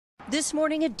This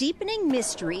morning, a deepening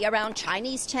mystery around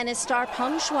Chinese tennis star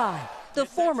Peng Shuai. The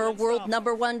former world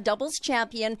 #1 doubles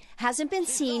champion hasn't been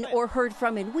seen or heard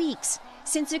from in weeks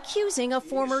since accusing a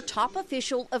former top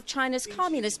official of China's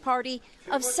Communist Party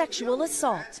of sexual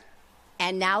assault.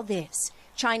 And now this.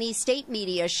 Chinese state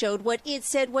media showed what it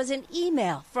said was an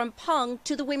email from Peng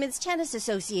to the Women's Tennis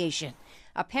Association,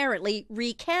 apparently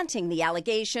recanting the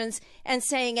allegations and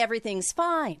saying everything's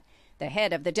fine. The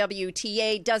head of the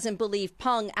WTA doesn't believe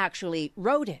Peng actually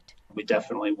wrote it. We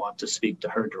definitely want to speak to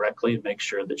her directly and make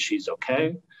sure that she's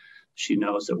okay. She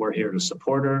knows that we're here to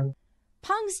support her.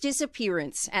 Peng's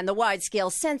disappearance and the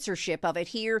wide-scale censorship of it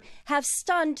here have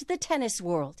stunned the tennis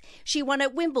world. She won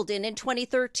at Wimbledon in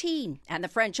 2013 and the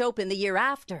French Open the year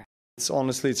after. It's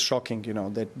shocking,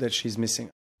 that she's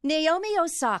missing. Naomi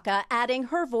Osaka adding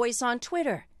her voice on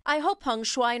Twitter. I hope Peng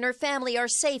Shuai and her family are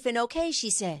safe and okay,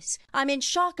 she says. I'm in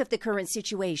shock of the current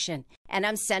situation, and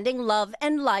I'm sending love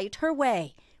and light her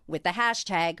way. With the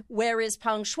hashtag, Where is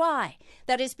Peng Shuai?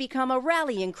 That has become a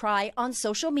rallying cry on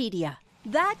social media.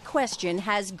 That question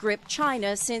has gripped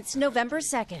China since November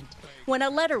 2nd, when a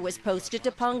letter was posted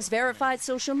to Peng's verified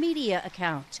social media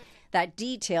account that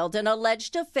detailed an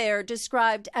alleged affair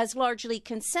described as largely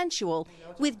consensual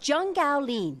with Zheng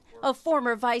Gaolin, a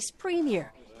former vice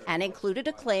premier, and included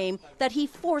a claim that he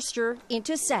forced her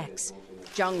into sex.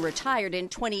 Zheng retired in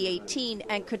 2018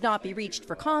 and could not be reached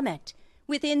for comment.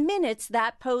 Within minutes,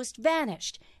 that post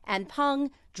vanished, and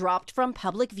Peng dropped from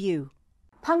public view.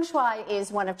 Peng Shuai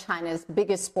is one of China's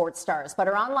biggest sports stars, but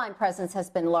her online presence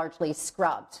has been largely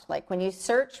scrubbed. Like when you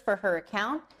search for her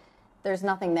account, there's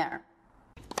nothing there.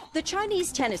 The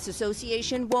Chinese Tennis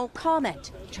Association won't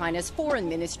comment. China's foreign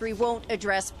ministry won't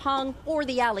address Peng or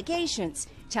the allegations,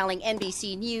 telling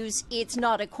NBC News it's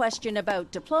not a question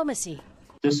about diplomacy.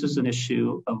 This is an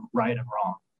issue of right and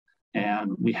wrong,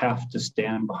 and we have to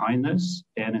stand behind this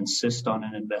and insist on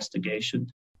an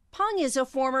investigation. Peng is a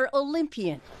former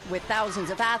Olympian. With thousands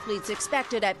of athletes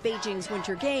expected at Beijing's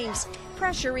Winter Games,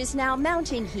 pressure is now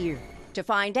mounting here to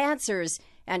find answers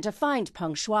and to find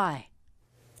Peng Shuai.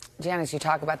 Janis, you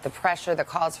talk about the pressure, the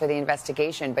calls for the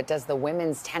investigation, but does the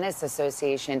Women's Tennis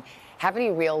Association have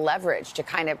any real leverage to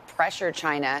kind of pressure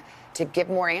China to give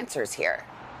more answers here?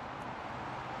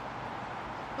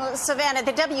 Well, Savannah,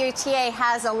 the WTA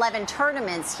has 11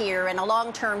 tournaments here and a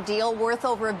long-term deal worth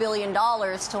over $1 billion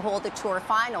to hold the tour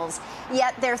finals.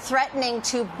 Yet they're threatening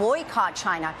to boycott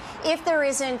China if there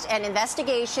isn't an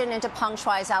investigation into Peng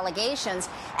Shuai's allegations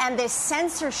and this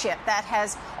censorship that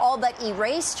has all but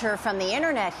erased her from the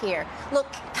internet here.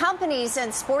 Look, companies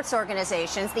and sports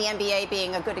organizations, the NBA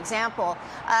being a good example,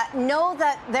 know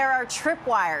that there are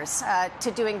tripwires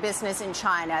to doing business in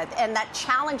China and that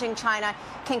challenging China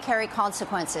can carry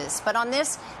consequences. But on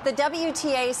this, the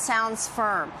WTA sounds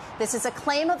firm. This is a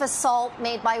claim of assault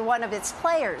made by one of its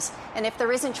players. And if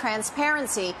there isn't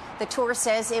transparency, the tour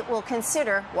says it will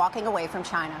consider walking away from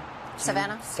China.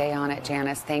 Savannah? Stay on it,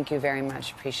 Janis. Thank you very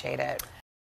much. Appreciate it.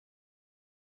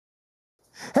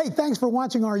 Hey, thanks for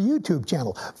watching our YouTube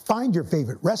channel. Find your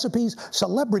favorite recipes,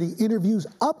 celebrity interviews,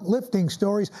 uplifting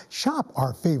stories, shop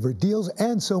our favorite deals,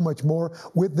 and so much more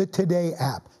with the Today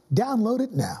app. Download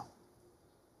it now.